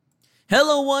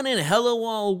Hello one and hello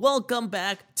all, welcome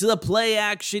back to the Play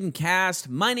Action Cast.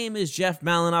 My name is Jeff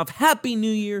Malinoff. Happy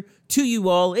New Year to you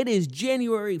all. It is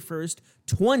January 1st,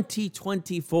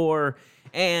 2024,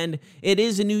 and it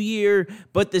is a new year,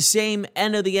 but the same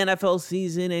end of the NFL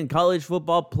season and college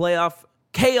football playoff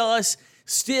chaos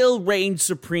still reigns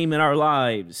supreme in our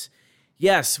lives.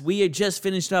 Yes, we had just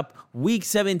finished up Week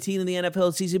 17 in the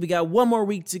NFL season. We got one more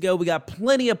week to go. We got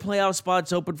plenty of playoff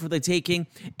spots open for the taking.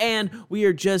 And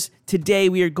today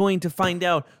we are going to find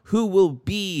out who will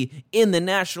be in the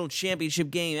national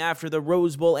championship game after the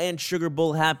Rose Bowl and Sugar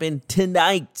Bowl happen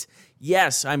tonight.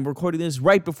 Yes, I'm recording this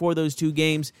right before those two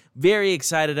games. Very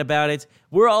excited about it.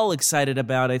 We're all excited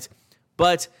about it.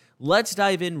 But let's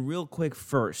dive in real quick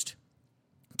first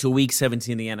to Week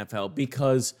 17 in the NFL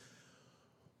because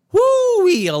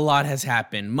whoo-wee, a lot has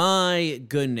happened. My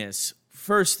goodness.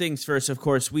 First things first, of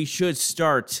course, we should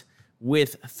start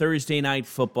with Thursday Night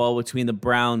Football between the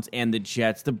Browns and the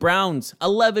Jets. The Browns,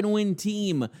 11-win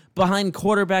team behind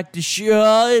quarterback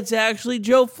it's actually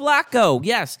Joe Flacco.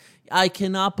 Yes, I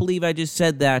cannot believe I just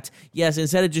said that. Yes,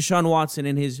 instead of Deshaun Watson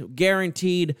and his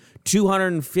guaranteed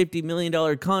 $250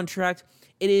 million contract,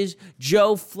 it is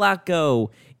Joe Flacco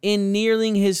in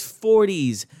nearing his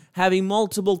 40s, having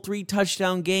multiple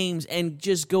 3-touchdown games and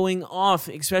just going off,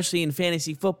 especially in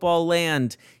fantasy football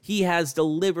land. He has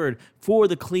delivered for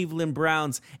the Cleveland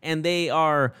Browns, and they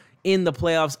are in the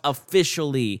playoffs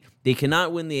officially. They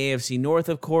cannot win the AFC North,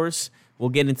 of course. We'll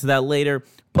get into that later.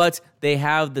 But they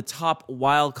have the top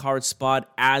wild card spot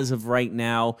as of right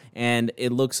now, and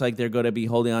it looks like they're going to be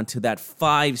holding on to that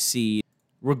 5 seed,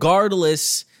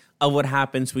 regardless of what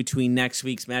happens between next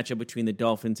week's matchup between the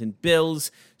Dolphins and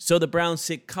Bills. So the Browns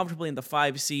sit comfortably in the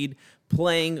 5 seed,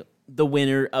 playing the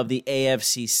winner of the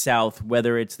AFC South,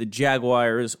 whether it's the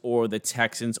Jaguars or the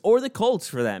Texans or the Colts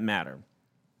for that matter.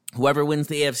 Whoever wins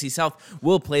the AFC South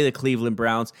will play the Cleveland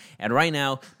Browns. And right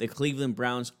now, the Cleveland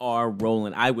Browns are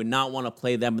rolling. I would not want to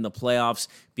play them in the playoffs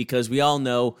because we all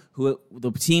know who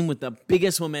the team with the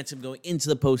biggest momentum going into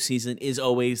the postseason is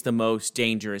always the most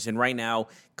dangerous. And right now,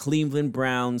 Cleveland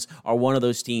Browns are one of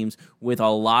those teams with a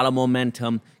lot of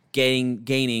momentum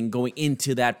gaining going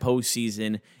into that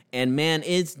postseason. And man,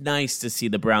 it's nice to see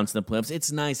the Browns in the playoffs.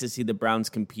 It's nice to see the Browns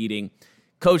competing.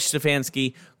 Coach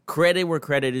Stefanski, credit where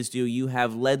credit is due. You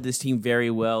have led this team very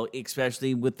well,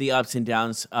 especially with the ups and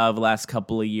downs of the last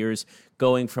couple of years.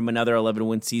 Going from another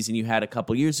 11-win season you had a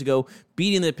couple years ago,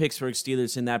 beating the Pittsburgh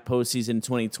Steelers in that postseason in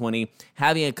 2020,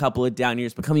 having a couple of down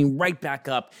years, but coming right back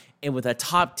up, and with a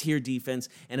top-tier defense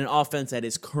and an offense that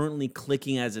is currently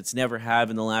clicking as it's never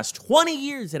have in the last 20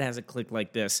 years. It hasn't clicked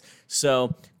like this.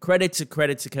 So credit to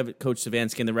Coach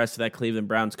Stefanski and the rest of that Cleveland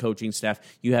Browns coaching staff.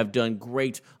 You have done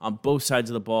great on both sides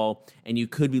of the ball, and you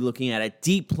could be looking at a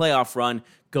deep playoff run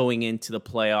going into the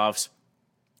playoffs.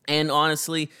 And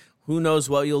honestly, who knows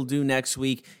what you'll do next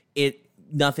week?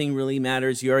 Nothing really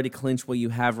matters. You already clinched what you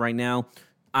have right now.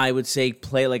 I would say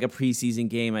play like a preseason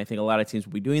game. I think a lot of teams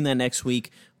will be doing that next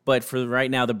week. But for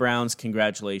right now, the Browns,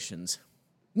 congratulations.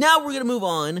 Now we're going to move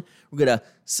on. We're going to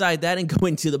side that and go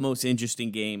into the most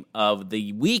interesting game of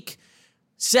the week.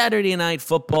 Monday Night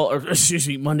Football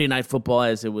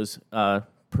as it was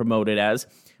promoted as,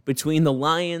 between the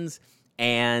Lions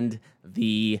and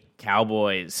the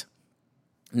Cowboys.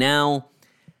 Now,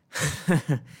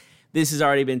 this has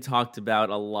already been talked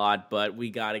about a lot, but we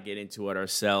got to get into it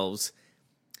ourselves.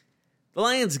 The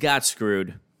Lions got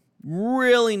screwed.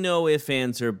 Really no ifs,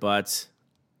 ands, or buts.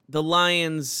 The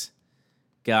Lions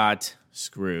got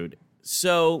screwed.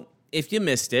 So, if you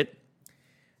missed it,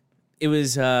 it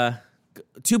was a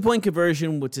 2-point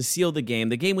conversion to seal the game.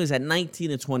 The game was at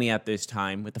 19-20 at this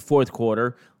time, with the fourth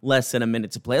quarter, less than a minute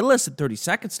to play, less than 30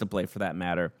 seconds to play for that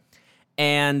matter.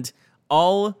 And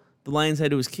all the Lions had to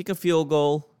do was kick a field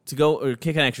goal to go, or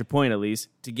kick an extra point at least,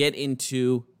 to get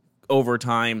into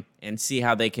overtime and see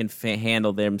how they can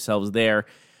handle themselves there.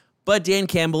 But Dan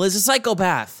Campbell is a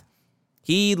psychopath.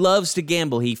 He loves to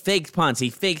gamble. He fakes punts. He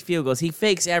fakes field goals. He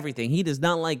fakes everything. He does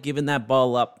not like giving that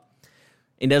ball up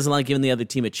and doesn't like giving the other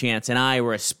team a chance. And I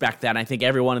respect that. I think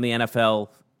everyone in the NFL,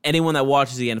 anyone that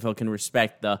watches the NFL can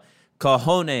respect the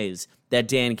cojones that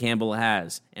Dan Campbell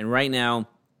has. And right now,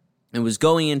 it was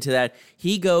going into that.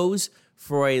 He goes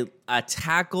for a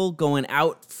tackle going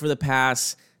out for the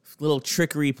pass, little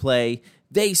trickery play.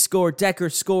 They score.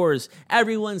 Decker scores.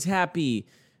 Everyone's happy.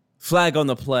 Flag on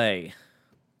the play.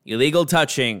 Illegal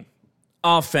touching.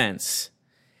 Offense.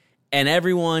 And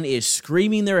everyone is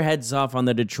screaming their heads off on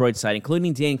the Detroit side,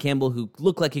 including Dan Campbell, who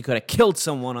looked like he could have killed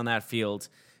someone on that field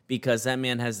because that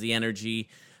man has the energy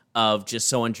of just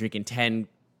someone drinking 10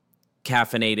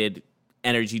 caffeinated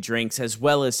energy drinks as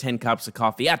well as 10 cups of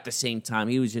coffee at the same time.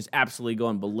 He was just absolutely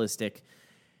going ballistic.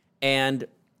 And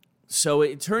so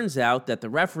it turns out that the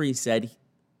referee said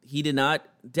he did not,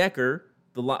 Decker,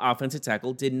 the offensive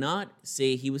tackle, did not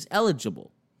say he was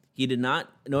eligible. He did not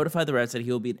notify the refs that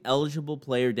he will be an eligible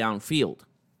player downfield.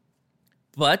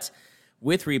 But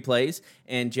with replays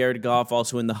and Jared Goff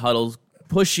also in the huddle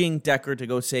pushing Decker to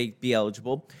go say be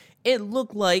eligible, it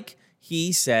looked like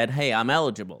he said, hey, I'm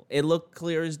eligible. It looked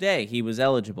clear as day he was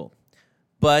eligible.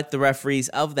 But the referees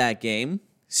of that game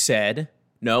said,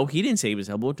 no, he didn't say he was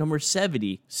eligible. Number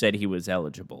 70 said he was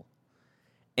eligible.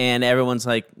 And everyone's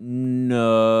like,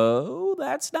 no,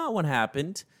 that's not what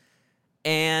happened.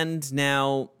 And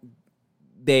now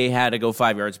they had to go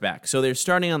 5 yards back. So they're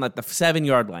starting on like the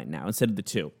 7-yard line now instead of the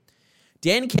 2.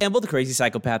 Dan Campbell, the crazy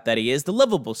psychopath that he is, the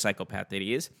lovable psychopath that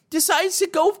he is, decides to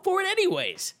go for it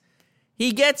anyways.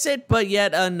 He gets it, but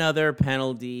yet another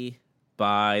penalty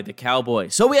by the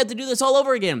Cowboys. So we have to do this all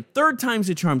over again. 3rd time's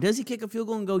the charm. Does he kick a field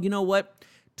goal and go, you know what?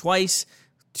 Twice,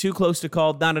 too close to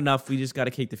call, not enough. We just got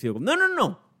to kick the field goal.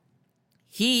 No.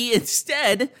 He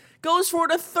instead goes for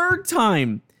it a 3rd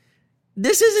time.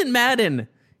 This isn't Madden.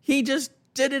 He just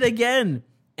did it again.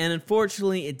 And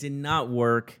unfortunately, it did not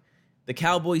work. The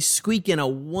Cowboys squeak in a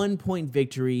 1-point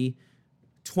victory,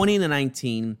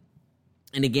 20-19,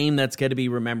 in a game that's going to be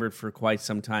remembered for quite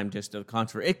some time. Just a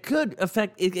controversy. It could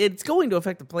affect. It's going to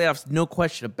affect the playoffs, no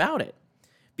question about it.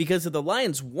 Because if the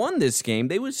Lions won this game,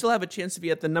 they would still have a chance to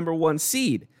be at the number 1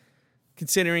 seed.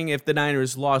 Considering if the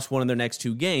Niners lost one of their next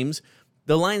 2 games,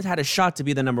 the Lions had a shot to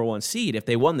be the number 1 seed if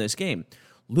they won this game.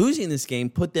 Losing this game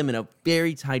put them in a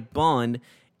very tight bond,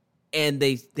 and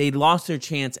they lost their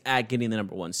chance at getting the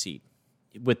number 1 seed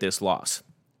with this loss.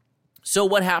 So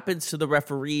what happens to the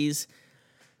referees?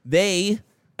 They,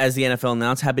 as the NFL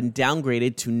announced, have been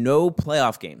downgraded to no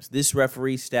playoff games. This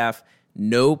referee staff,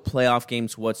 no playoff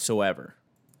games whatsoever.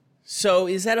 So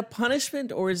is that a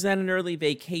punishment or is that an early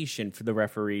vacation for the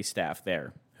referee staff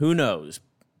there? Who knows?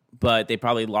 But they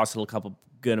probably lost a couple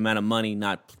good amount of money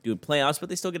not doing playoffs, but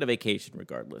they still get a vacation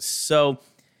regardless. So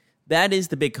that is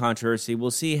the big controversy.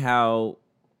 We'll see how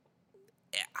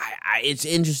it's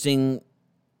interesting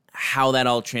how that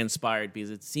all transpired because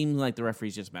it seems like the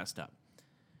referees just messed up.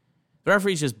 The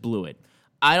referees just blew it.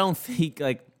 I don't think,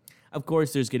 of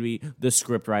course, there's going to be the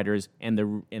script writers and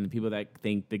the people that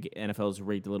think the NFL is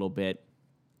rigged a little bit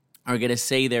are going to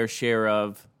say their share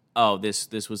of, oh,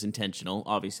 this was intentional.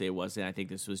 Obviously, it wasn't. I think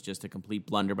this was just a complete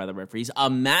blunder by the referees. A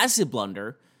massive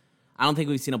blunder. I don't think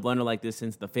we've seen a blunder like this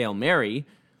since the Hail Mary,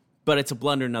 but it's a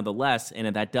blunder nonetheless,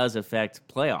 and that does affect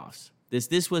playoffs.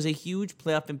 This was a huge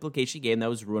playoff implication game that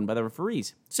was ruined by the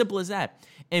referees. Simple as that.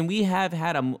 And we have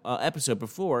had an episode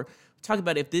before talk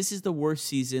about if this is the worst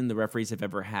season the referees have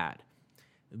ever had.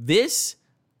 This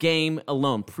game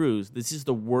alone proves this is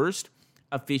the worst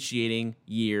officiating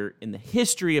year in the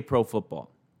history of pro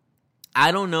football.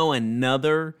 I don't know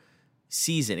another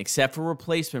season, except for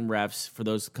replacement refs for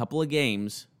those couple of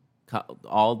games,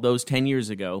 all those 10 years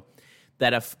ago,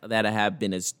 that have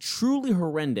been as truly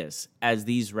horrendous as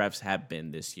these refs have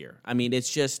been this year. I mean,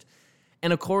 it's just,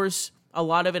 and of course, a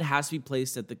lot of it has to be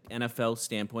placed at the NFL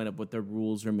standpoint of what the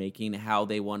rules are making, how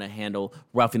they want to handle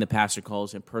roughing the passer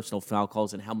calls and personal foul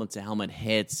calls and helmet-to-helmet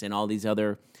hits and all these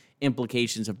other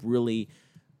implications of really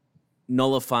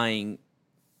nullifying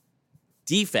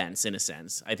defense in a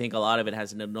sense. I think a lot of it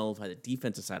has to nullify the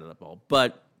defensive side of the ball.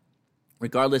 But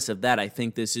regardless of that, I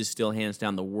think this is still hands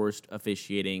down the worst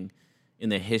officiating in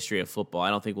the history of football.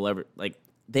 I don't think we'll ever,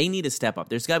 they need to step up.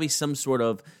 There's got to be some sort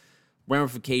of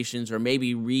ramifications or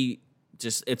maybe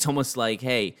it's almost like,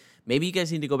 hey, maybe you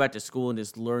guys need to go back to school and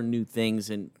just learn new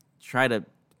things and try to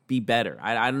be better.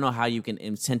 I don't know how you can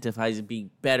incentivize and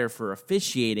be better for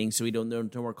officiating so we don't know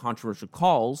no more controversial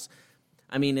calls.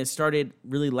 I mean, it started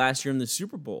really last year in the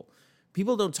Super Bowl.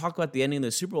 People don't talk about the ending of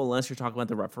the Super Bowl unless you're talking about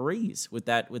the referees with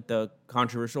the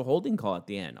controversial holding call at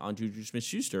the end on Juju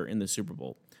Smith-Schuster in the Super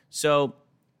Bowl. So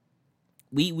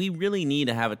we really need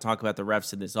to have a talk about the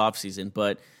refs in this offseason.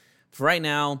 But for right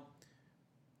now,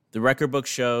 the record book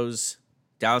shows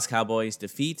Dallas Cowboys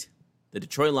defeat the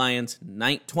Detroit Lions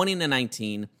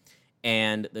 20-19,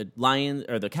 and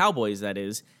the Cowboys, that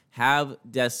is, have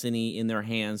destiny in their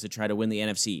hands to try to win the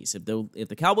NFC East. If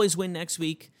the Cowboys win next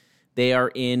week, they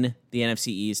are in the NFC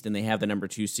East and they have the number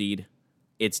 2 seed.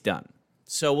 It's done.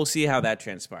 So we'll see how that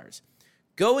transpires.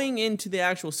 Going into the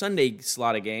actual Sunday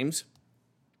slot of games,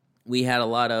 we had a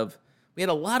lot of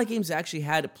games that actually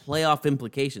had playoff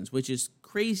implications, which is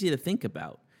crazy to think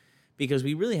about because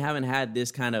we really haven't had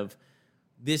this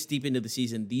deep into the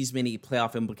season, these many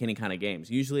playoff implicating kind of games.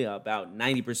 Usually about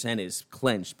 90% is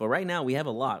clinched, but right now we have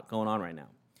a lot going on right now.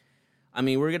 I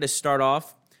mean, we're going to start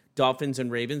off Dolphins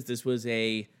and Ravens. This was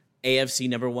a AFC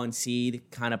number 1 seed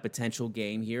kind of potential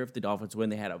game here. If the Dolphins win,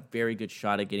 they had a very good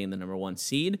shot at getting the number 1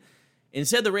 seed.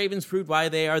 Instead, the Ravens proved why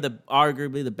they are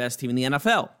arguably the best team in the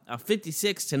NFL. A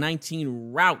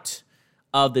 56-19 rout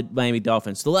of the Miami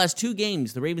Dolphins. The last 2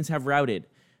 games, the Ravens have routed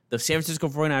the San Francisco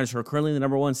 49ers, who are currently the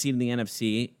number 1 seed in the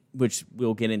NFC, which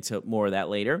we'll get into more of that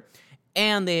later.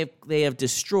 And they have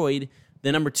destroyed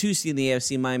the number 2 seed in the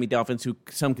AFC, Miami Dolphins, who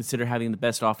some consider having the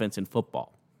best offense in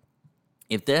football.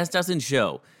 If this doesn't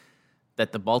show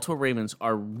that the Baltimore Ravens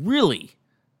are really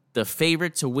the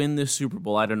favorite to win the Super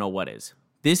Bowl, I don't know what is.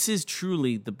 This is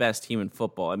truly the best team in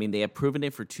football. I mean, they have proven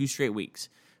it for 2 straight weeks.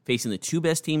 Facing the 2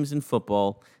 best teams in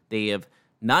football, they have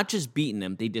not just beaten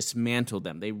them, they dismantled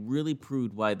them. They really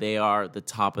proved why they are the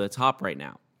top of the top right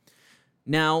now.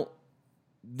 Now,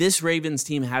 this Ravens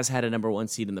team has had a number 1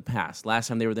 seed in the past. Last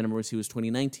time they were the number 1 seed was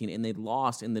 2019, and they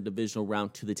lost in the divisional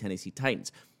round to the Tennessee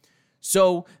Titans.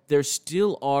 So there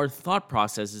still are thought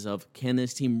processes of, can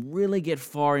this team really get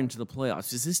far into the playoffs?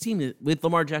 Because this team with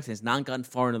Lamar Jackson has not gotten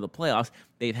far into the playoffs.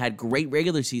 They've had great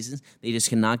regular seasons. They just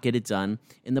cannot get it done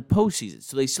in the postseason.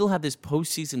 So they still have this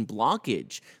postseason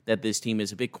blockage that this team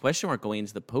is a big question mark going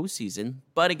into the postseason.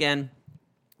 But again,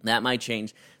 that might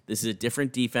change. This is a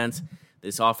different defense.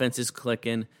 This offense is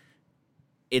clicking.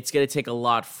 It's going to take a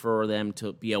lot for them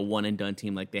to be a one-and-done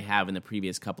team like they have in the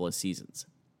previous couple of seasons.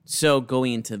 So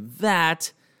going into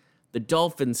that, the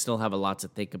Dolphins still have a lot to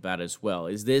think about as well.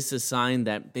 Is this a sign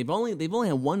that they've only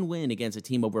had 1 win against a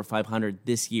team over 500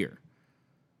 this year?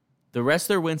 The rest of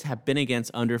their wins have been against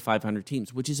under 500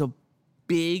 teams, which is a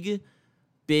big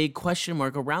question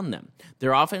mark around them.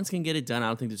 Their offense can get it done. I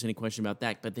don't think there's any question about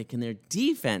that. But can their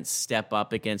defense step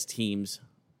up against teams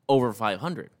over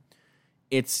 500?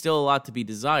 It's still a lot to be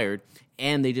desired.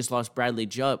 And they just lost Bradley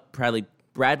Chubb,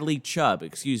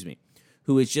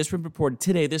 who has just been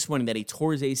reported this morning, that he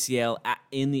tore his ACL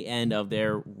in the end of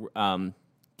their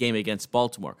game against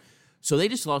Baltimore. So they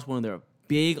just lost one of their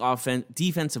big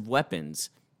defensive weapons,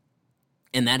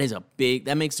 and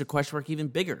that makes their question mark even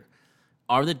bigger.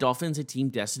 Are the Dolphins a team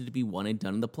destined to be one and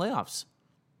done in the playoffs?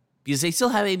 Because they still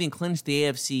haven't even clinched the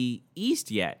AFC East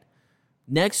yet.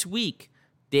 Next week,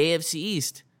 the AFC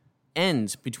East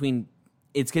ends between...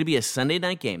 It's going to be a Sunday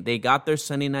night game. They got their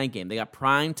Sunday night game. They got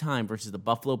prime time versus the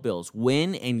Buffalo Bills.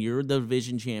 Win, and you're the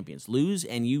division champions. Lose,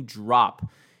 and you drop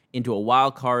into a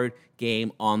wild card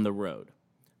game on the road.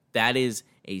 That is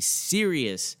a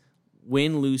serious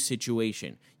win-lose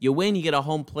situation. You win, you get a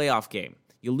home playoff game.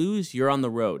 You lose, you're on the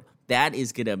road. That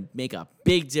is going to make a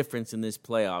big difference in this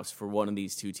playoffs for one of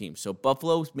these 2 teams. So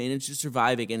Buffalo's managed to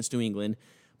survive against New England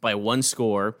by 1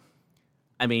 score.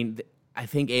 I mean... I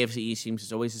think AFC East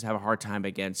teams always just have a hard time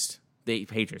against the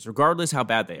Patriots, regardless how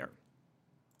bad they are.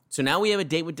 So now we have a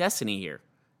date with destiny here.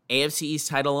 AFC East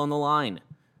title on the line.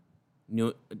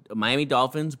 Miami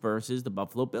Dolphins versus the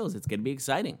Buffalo Bills. It's going to be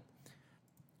exciting.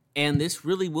 And this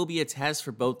really will be a test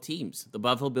for both teams. The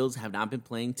Buffalo Bills have not been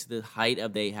playing to the height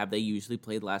of they usually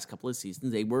played the last couple of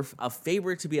seasons. They were a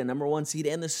favorite to be a number 1 seed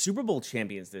and the Super Bowl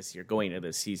champions this year going into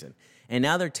this season. And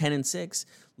now they're 10-6,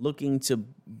 looking to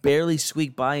barely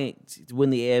squeak by to win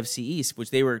the AFC East,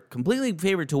 which they were completely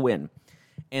favored to win.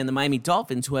 And the Miami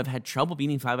Dolphins, who have had trouble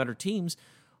beating 500 teams,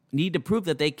 need to prove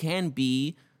that they can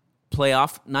be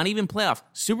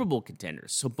Super Bowl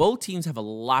contenders. So both teams have a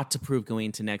lot to prove going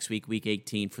into next week, Week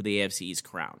 18, for the AFC East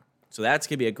crown. So that's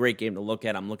going to be a great game to look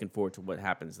at. I'm looking forward to what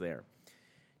happens there.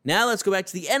 Now let's go back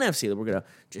to the NFC. We're going to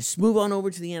just move on over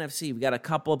to the NFC. We got a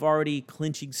couple of already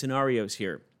clinching scenarios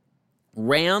here.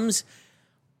 Rams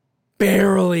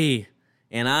barely,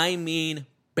 and I mean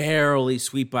barely,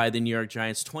 sweep by the New York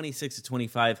Giants,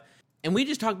 26-25. And we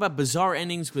just talked about bizarre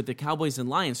endings with the Cowboys and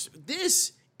Lions.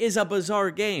 This is a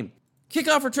bizarre game.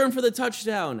 Kickoff return for the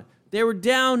touchdown. They were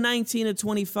down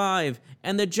 19-25,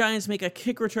 and the Giants make a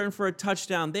kick return for a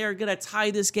touchdown. They are going to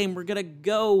tie this game. We're going to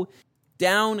go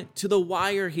down to the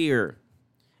wire here.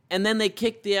 And then they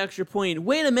kick the extra point.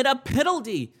 Wait a minute, a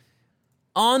penalty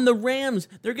on the Rams.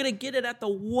 They're going to get it at the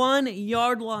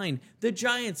 1-yard line. The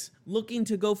Giants, looking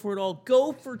to go for it all,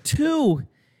 go for 2.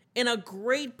 In a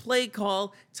great play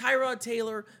call, Tyrod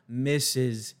Taylor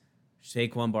misses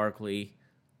Saquon Barkley.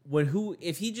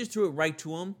 If he just threw it right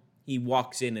to him, he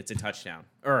walks in, it's a touchdown.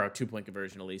 Or a 2-point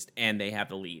conversion at least, and they have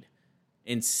the lead.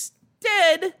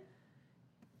 Instead,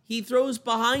 he throws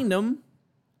behind him,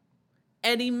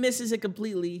 and he misses it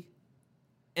completely,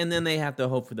 and then they have to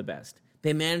hope for the best.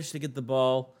 They manage to get the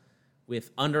ball with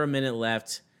under a minute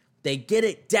left. They get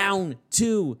it down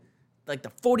to like the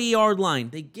 40-yard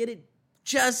line. They get it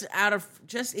just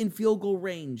in field goal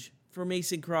range for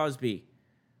Mason Crosby.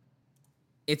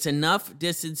 It's enough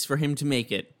distance for him to make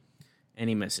it, and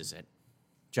he misses it.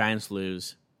 Giants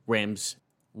lose. Rams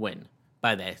win.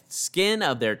 By the skin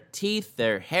of their teeth,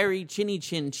 their hairy chinny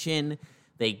chin,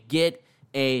 they get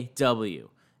a W.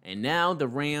 And now the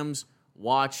Rams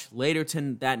watch later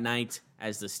that night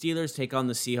as the Steelers take on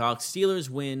the Seahawks. Steelers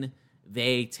win.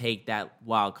 They take that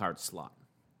wild card slot.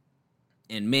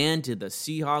 And man, did the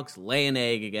Seahawks lay an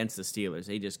egg against the Steelers.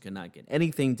 They just could not get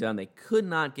anything done. They could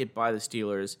not get by the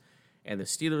Steelers. And the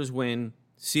Steelers win.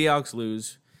 Seahawks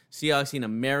lose. Seahawks need a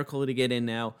miracle to get in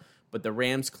now. But the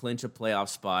Rams clinch a playoff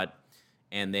spot.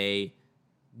 And they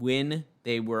win.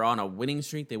 They were on a winning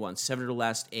streak. They won 7 of the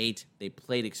last 8. They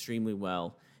played extremely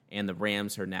well. And the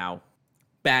Rams are now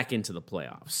back into the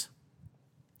playoffs.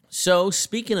 So,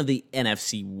 speaking of the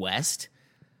NFC West,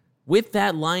 with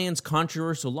that Lions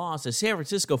controversial loss, the San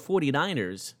Francisco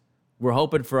 49ers were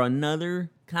hoping for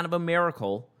another kind of a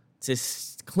miracle to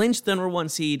clinch the number 1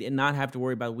 seed and not have to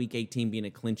worry about Week 18 being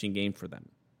a clinching game for them.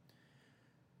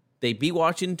 They beat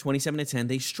Washington 27-10.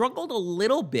 They struggled a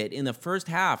little bit in the first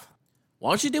half.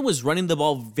 Washington was running the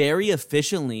ball very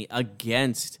efficiently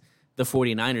against the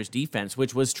 49ers defense,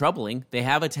 which was troubling. They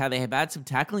have had some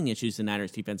tackling issues the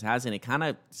Niners defense has, and it kind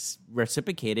of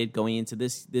reciprocated going into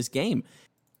this game.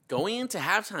 Going into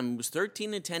halftime, it was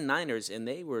 13-10 Niners, and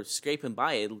they were scraping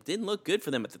by. It didn't look good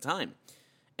for them at the time.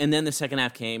 And then the second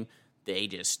half came. They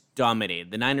just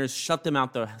dominated. The Niners shut them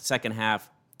out the second half.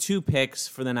 2 picks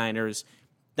for the Niners.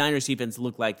 Niners defense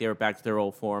looked like they were back to their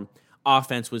old form.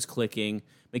 Offense was clicking.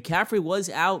 McCaffrey was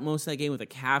out most of that game with a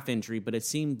calf injury, but it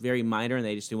seemed very minor, and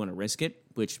they just didn't want to risk it,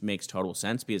 which makes total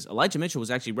sense because Elijah Mitchell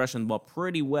was actually rushing the ball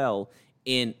pretty well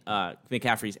in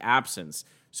McCaffrey's absence.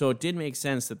 So it did make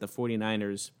sense that the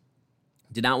 49ers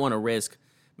did not want to risk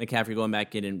McCaffrey going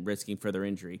back in and risking further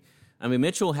injury. I mean,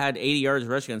 Mitchell had 80 yards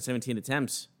rushing on 17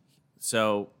 attempts,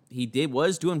 so he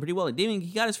was doing pretty well.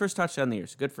 He got his first touchdown of the year,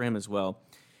 so good for him as well.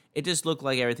 It just looked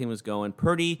like everything was going.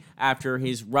 Purdy, after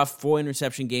his rough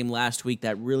 4-interception game last week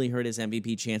that really hurt his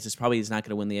MVP chances, probably is not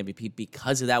going to win the MVP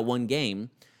because of that one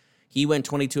game. He went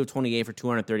 22 of 28 for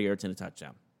 230 yards and a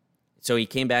touchdown. So he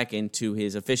came back into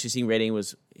his efficiency rating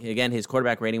his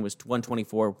quarterback rating was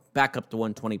 124, back up to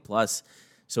 120 plus.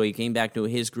 So he came back to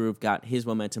his groove, got his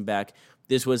momentum back.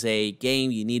 This was a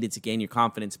game you needed to gain your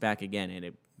confidence back again, and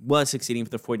it was succeeding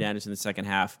for the 49ers in the second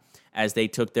half as they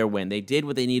took their win. They did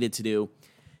what they needed to do.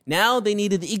 Now they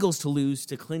needed the Eagles to lose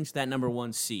to clinch that number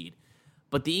 1 seed.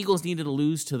 But the Eagles needed to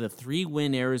lose to the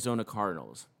 3-win Arizona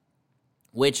Cardinals,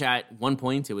 which at one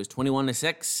point it was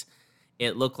 21-6.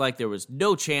 It looked like there was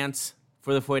no chance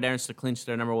for the 49ers to clinch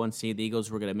their number 1 seed. The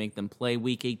Eagles were going to make them play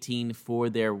Week 18 for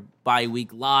their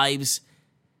bye-week lives.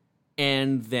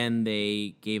 And then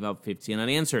they gave up 15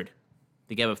 unanswered.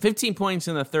 They gave up 15 points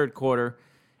in the third quarter.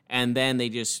 And then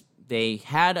they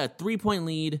had a 3-point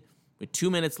lead. With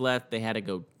 2 minutes left, they had to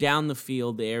go down the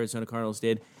field, the Arizona Cardinals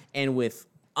did, and with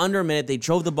under a minute, they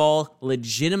drove the ball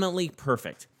legitimately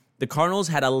perfect. The Cardinals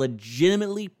had a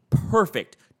legitimately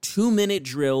perfect 2-minute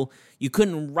drill. You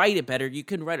couldn't write it better. You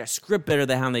couldn't write a script better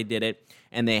than how they did it,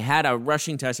 and they had a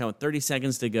rushing touchdown with 30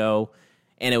 seconds to go,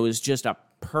 and it was just a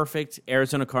perfect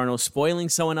Arizona Cardinals spoiling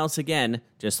someone else again,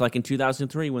 just like in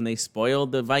 2003 when they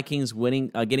spoiled the Vikings getting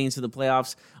into the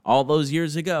playoffs all those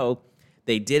years ago.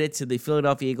 They did it to the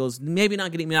Philadelphia Eagles, maybe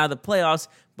not getting out of the playoffs,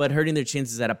 but hurting their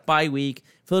chances at a bye week.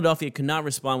 Philadelphia could not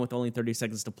respond with only 30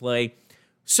 seconds to play.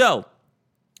 So,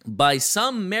 by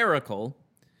some miracle,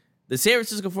 the San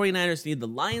Francisco 49ers need the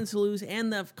Lions to lose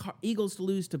and the Eagles to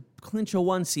lose to clinch a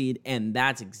 1 seed, and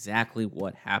that's exactly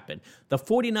what happened. The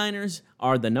 49ers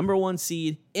are the number 1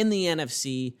 seed in the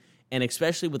NFC, and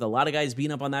especially with a lot of guys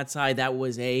being up on that side, that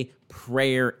was a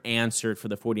prayer answered for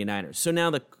the 49ers. So now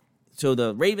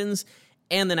the Ravens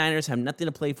and the Niners have nothing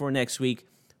to play for next week.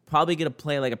 Probably going to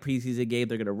play like a preseason game.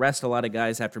 They're going to rest a lot of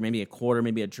guys after maybe a quarter,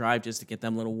 maybe a drive just to get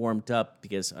them a little warmed up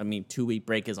because, 2-week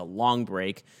break is a long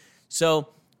break. So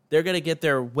they're going to get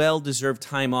their well-deserved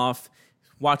time off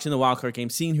watching the wildcard game,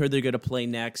 seeing who they're going to play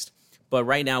next. But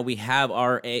right now we have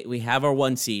our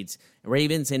 1 seeds,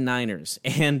 Ravens and Niners.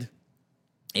 And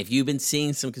if you've been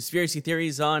seeing some conspiracy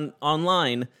theories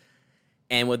online,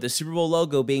 and with the Super Bowl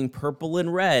logo being purple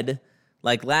and red,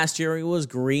 like last year it was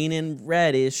green and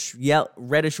reddish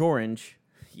orange,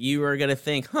 you are going to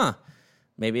think,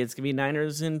 maybe it's going to be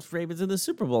Niners and Ravens in the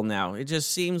Super Bowl now. It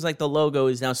just seems like the logo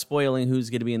is now spoiling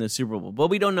who's going to be in the Super Bowl. But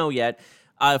we don't know yet.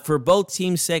 For both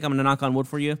teams' sake, I'm going to knock on wood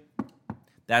for you.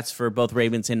 That's for both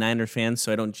Ravens and Niners fans,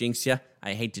 so I don't jinx you.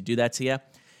 I hate to do that to you.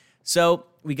 So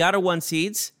we got our 1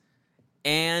 seeds,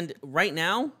 and right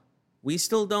now, we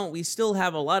still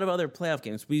have a lot of other playoff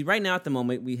games. Right now at the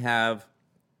moment, we have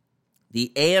the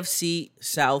AFC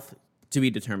South to be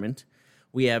determined.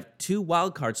 We have 2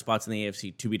 wild card spots in the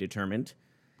AFC to be determined.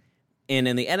 And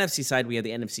in the NFC side, we have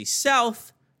the NFC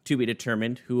South to be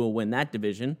determined who will win that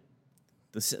division.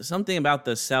 Something about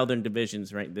the Southern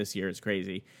divisions right this year is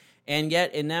crazy. And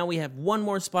now we have one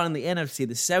more spot in the NFC,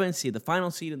 the 7th seed, the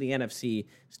final seed of the NFC,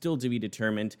 still to be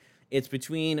determined. It's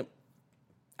between,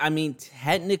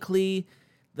 technically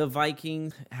the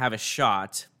Vikings have a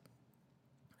shot.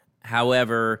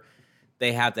 However,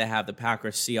 they have to have the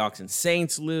Packers, Seahawks, and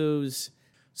Saints lose.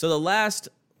 So the last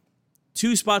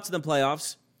 2 spots in the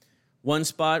playoffs, one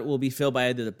spot will be filled by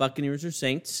either the Buccaneers or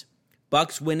Saints.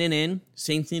 Bucks winning in.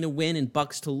 Saints need to win and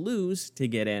Bucks to lose to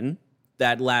get in.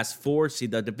 That last 4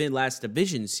 seed, the last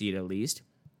division seed at least.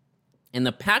 And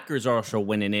the Packers are also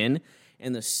winning in.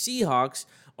 And the Seahawks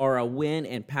are a win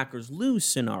and Packers lose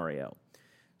scenario.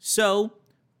 So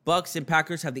Bucks and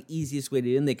Packers have the easiest way to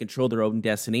get in. They control their own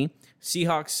destiny.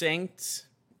 Seahawks, Saints,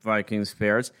 Vikings,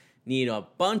 Bears need a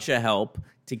bunch of help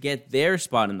to get their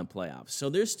spot in the playoffs. So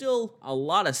there's still a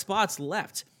lot of spots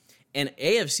left. And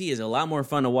AFC is a lot more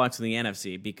fun to watch than the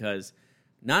NFC because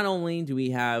not only do we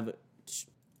have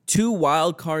 2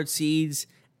 wild card seeds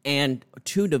and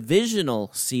 2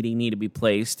 divisional seeding need to be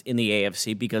placed in the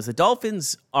AFC because the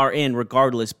Dolphins are in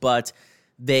regardless, but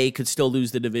they could still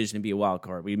lose the division and be a wild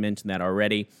card. We mentioned that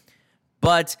already.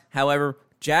 But, however,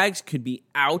 Jags could be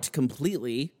out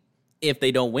completely if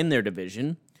they don't win their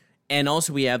division. And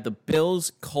also we have the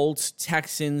Bills, Colts,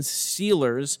 Texans,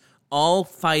 Steelers all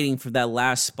fighting for that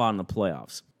last spot in the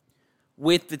playoffs.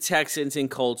 With the Texans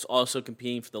and Colts also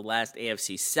competing for the last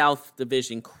AFC South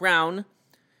division crown.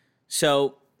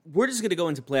 So we're just going to go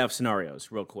into playoff scenarios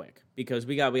real quick because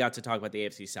we got to talk about the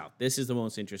AFC South. This is the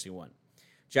most interesting one.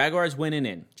 Jaguars winning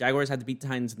in. Jaguars had to beat the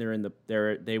Titans and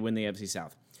they win the AFC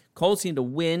South. Colts need to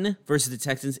win versus the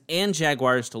Texans and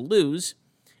Jaguars to lose.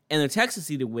 And the Texans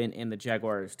need to win and the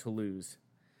Jaguars to lose.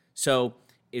 So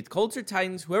if Colts or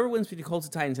Titans, whoever wins between Colts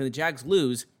and Titans and the Jags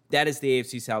lose, that is the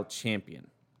AFC South champion.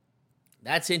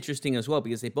 That's interesting as well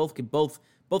because they both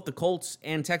the Colts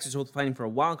and Texans are both fighting for a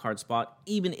wild card spot,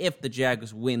 even if the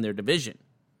Jags win their division.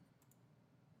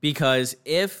 Because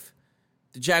if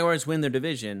the Jaguars win their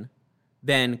division,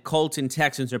 then Colts and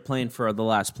Texans are playing for the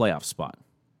last playoff spot.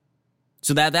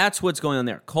 So that's what's going on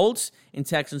there. Colts and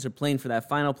Texans are playing for that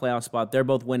final playoff spot. They're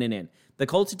both winning in. The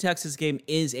Colts and Texans game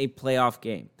is a playoff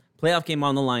game. Playoff game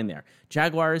on the line there.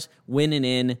 Jaguars winning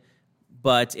in,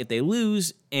 but if they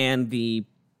lose and the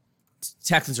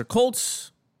Texans or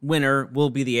Colts, winner will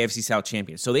be the AFC South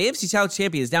champion. So the AFC South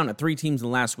champion is down to 3 teams in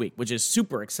the last week, which is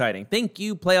super exciting. Thank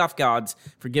you, playoff gods,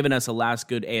 for giving us a last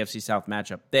good AFC South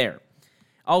matchup there.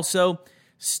 Also,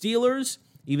 Steelers,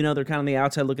 even though they're kind of on the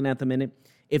outside looking at the minute,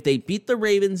 if they beat the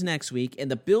Ravens next week and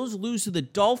the Bills lose to the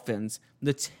Dolphins,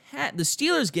 the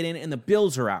Steelers get in and the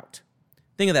Bills are out.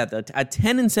 Think of that. A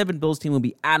 10-7 Bills team will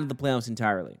be out of the playoffs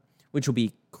entirely, which will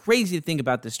be crazy to think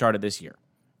about the start of this year.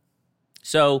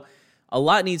 So a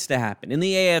lot needs to happen. In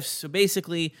the AFC, so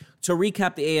basically, to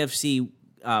recap the AFC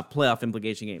playoff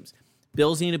implication games,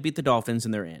 Bills need to beat the Dolphins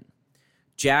and they're in.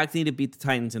 Jags need to beat the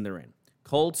Titans and they're in.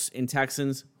 Colts and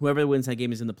Texans, whoever wins that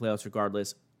game is in the playoffs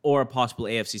regardless, or a possible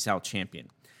AFC South champion.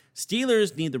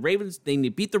 Steelers need the Ravens. They need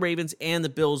to beat the Ravens and the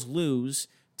Bills lose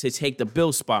to take the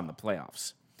Bills spot in the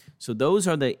playoffs. So those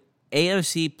are the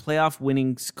AFC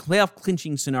playoff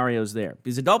clinching scenarios there.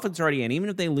 Because the Dolphins are already in. Even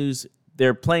if they lose,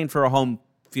 they're playing for a home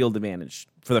field advantage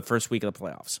for the first week of the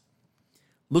playoffs.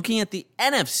 Looking at the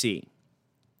NFC,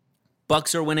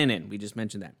 Bucks are winning in. We just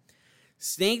mentioned that.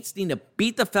 Saints need to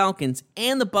beat the Falcons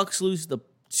and the Bucks lose to the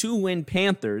 2-win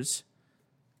Panthers.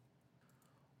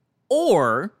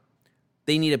 Or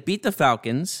they need to beat the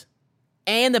Falcons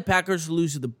and the Packers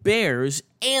lose to the Bears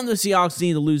and the Seahawks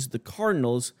need to lose to the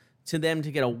Cardinals to them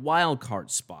to get a wild card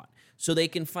spot. So they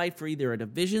can fight for either a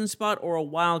division spot or a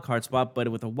wild card spot, but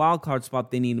with a wild card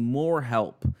spot, they need more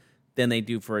help than they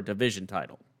do for a division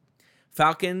title.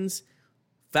 Falcons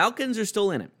are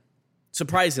still in it.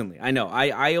 Surprisingly, I know.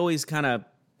 I always kind of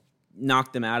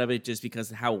knock them out of it just because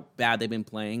of how bad they've been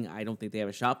playing. I don't think they have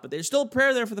a shot, but there's still a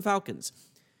prayer there for the Falcons.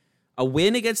 A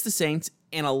win against the Saints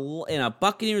and a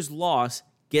Buccaneers loss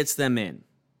gets them in,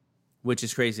 which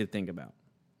is crazy to think about.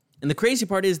 And the crazy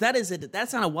part is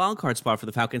that's not a wild card spot for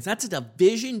the Falcons. That's a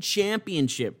division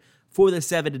championship for the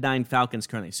 7-9 Falcons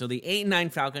currently. So the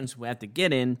 8-9 Falcons will have to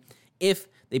get in if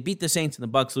they beat the Saints and the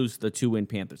Bucs lose to the 2-win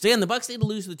Panthers. Again, the Bucs need to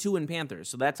lose to the 2-win Panthers,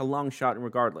 so that's a long shot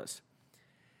regardless.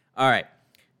 All right.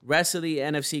 Rest of the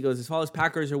NFC goes as follows.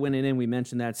 Packers are winning in. We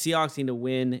mentioned that. Seahawks need to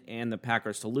win and the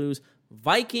Packers to lose.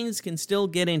 Vikings can still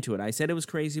get into it. I said it was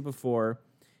crazy before.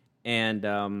 And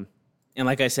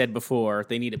like I said before,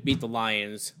 they need to beat the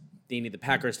Lions. they need the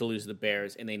Packers to lose to the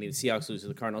Bears, and they need the Seahawks to lose to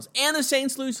the Cardinals, and the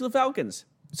Saints to lose to the Falcons.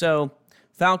 So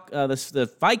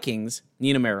the Vikings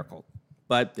need a miracle.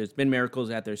 But there's been miracles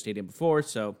at their stadium before,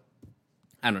 so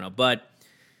I don't know. But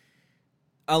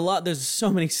there's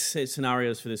so many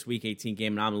scenarios for this Week 18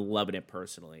 game, and I'm loving it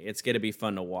personally. It's going to be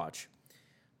fun to watch.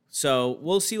 So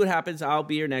we'll see what happens. I'll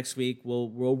be here next week.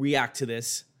 We'll react to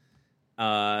this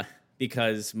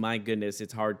because, my goodness,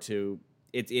 it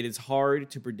is hard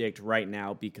to predict right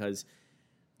now because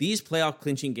these playoff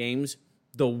clinching games,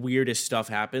 the weirdest stuff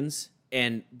happens,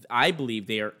 and I believe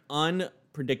they are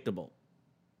unpredictable.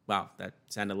 Wow, that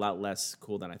sounded a lot less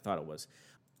cool than I thought it was.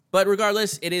 But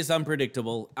regardless, it is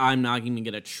unpredictable. I'm not even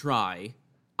going to try.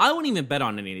 I wouldn't even bet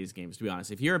on any of these games, to be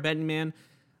honest. If you're a betting man,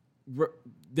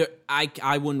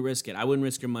 I wouldn't risk it. I wouldn't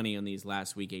risk your money on these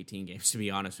last Week 18 games, to be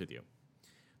honest with you.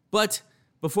 But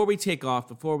before we take off,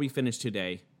 before we finish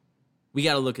today, we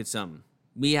got to look at something.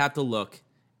 We have to look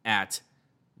at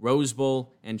Rose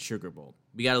Bowl and Sugar Bowl.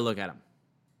 We got to look at them.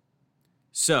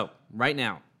 So, right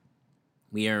now,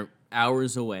 we are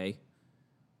hours away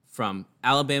from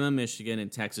Alabama, Michigan,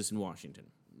 and Texas and Washington.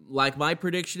 Like my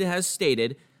prediction has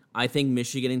stated, I think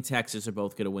Michigan and Texas are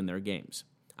both going to win their games.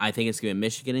 I think it's going to be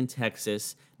Michigan and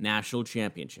Texas national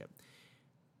championship.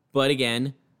 But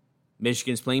again,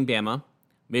 Michigan's playing Bama.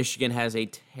 Michigan has a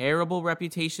terrible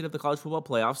reputation of the college football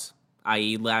playoffs,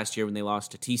 i.e. last year when they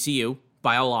lost to TCU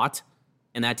by a lot,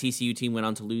 and that TCU team went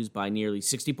on to lose by nearly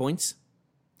 60 points.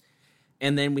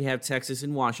 And then we have Texas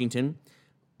and Washington.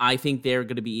 I think they're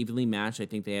going to be evenly matched. I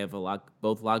think they have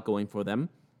both a lot going for them.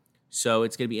 So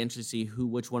it's going to be interesting to see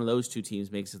which one of those two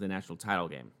teams makes it to the national title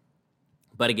game.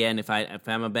 But again, if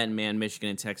I'm a betting man,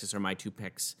 Michigan and Texas are my two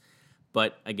picks.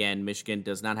 But again, Michigan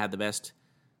does not have the best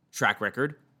track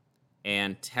record.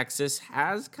 And Texas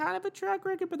has kind of a track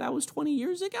record, but that was 20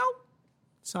 years ago.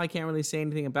 So I can't really say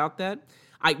anything about that.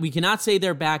 We cannot say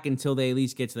they're back until they at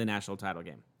least get to the national title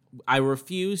game. I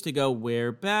refuse to go,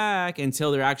 we're back,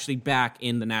 until they're actually back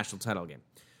in the national title game.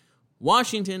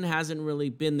 Washington hasn't really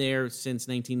been there since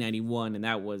 1991, and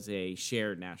that was a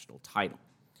shared national title.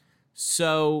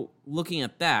 So, looking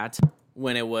at that,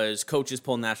 when it was coaches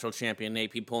poll national champion,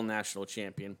 AP poll national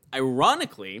champion,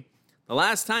 ironically, the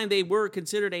last time they were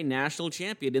considered a national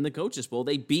champion in the coaches poll,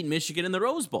 they beat Michigan in the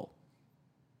Rose Bowl.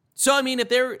 So, I mean, if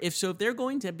they're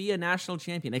going to be a national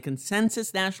champion, a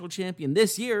consensus national champion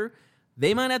this year,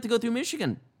 they might have to go through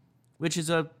Michigan, which is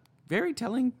a very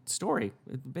telling story.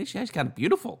 It's actually kind of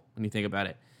beautiful when you think about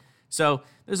it. So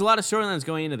there's a lot of storylines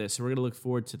going into this, so we're going to look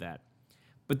forward to that.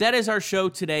 But that is our show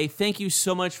today. Thank you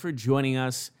so much for joining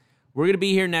us. We're going to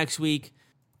be here next week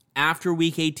after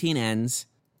Week 18 ends,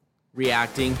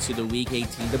 reacting to the Week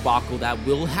 18 debacle that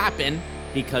will happen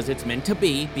because it's meant to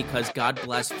be, because God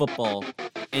bless football,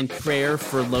 and prayer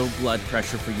for low blood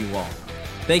pressure for you all.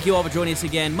 Thank you all for joining us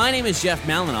again. My name is Jeff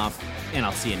Malinoff, and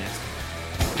I'll see you next time.